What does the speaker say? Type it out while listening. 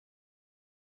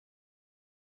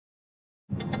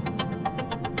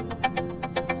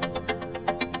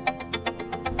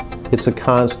It's a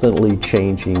constantly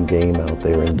changing game out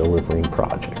there in delivering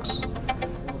projects.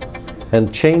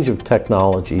 And change of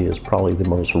technology is probably the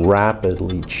most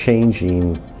rapidly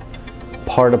changing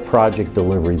part of project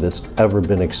delivery that's ever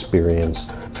been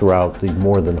experienced throughout the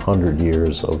more than 100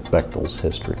 years of Bechtel's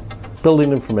history.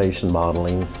 Building information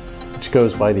modeling, which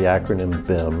goes by the acronym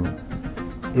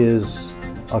BIM, is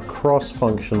a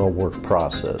cross-functional work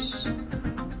process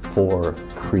for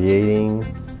creating,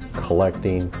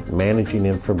 collecting, managing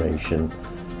information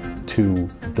to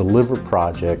deliver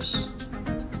projects,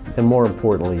 and more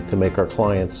importantly, to make our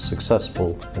clients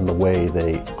successful in the way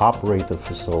they operate the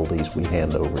facilities we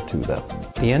hand over to them.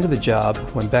 At the end of the job,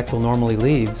 when Bechtel normally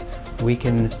leaves, we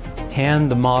can hand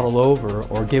the model over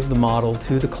or give the model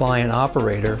to the client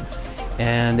operator,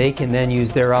 and they can then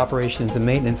use their operations and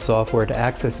maintenance software to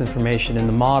access information in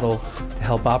the model to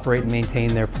help operate and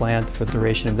maintain their plant for the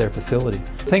duration of their facility.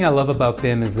 The thing I love about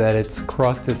BIM is that it's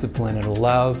cross-discipline. It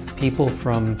allows people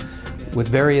with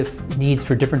various needs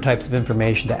for different types of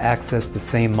information to access the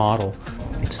same model.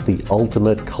 It's the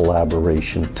ultimate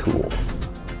collaboration tool.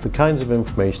 The kinds of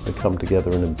information that come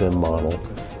together in a BIM model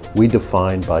we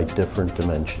define by different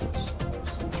dimensions.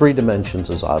 3 dimensions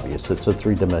is obvious. It's a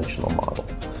 3-dimensional model.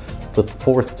 The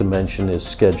 4th dimension is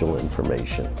schedule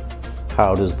information.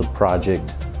 How does the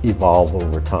project evolve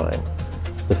over time?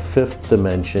 The 5th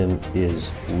dimension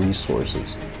is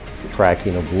resources,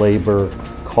 tracking of labor,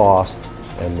 cost,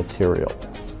 and material.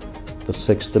 The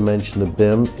 6th dimension of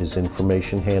BIM is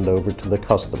information handover to the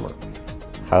customer.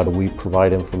 How do we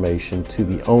provide information to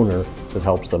the owner that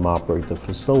helps them operate the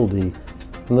facility?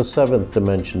 And the 7th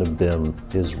dimension of BIM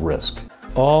is risk.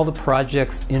 All the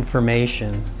project's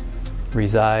information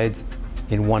resides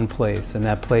in one place, and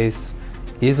that place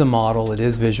is a model, it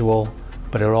is visual,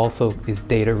 but it also is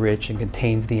data rich and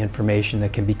contains the information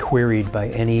that can be queried by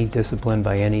any discipline,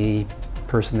 by any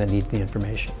person that needs the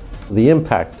information. The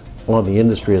impact on the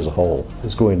industry as a whole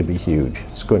is going to be huge.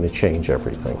 It's going to change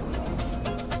everything.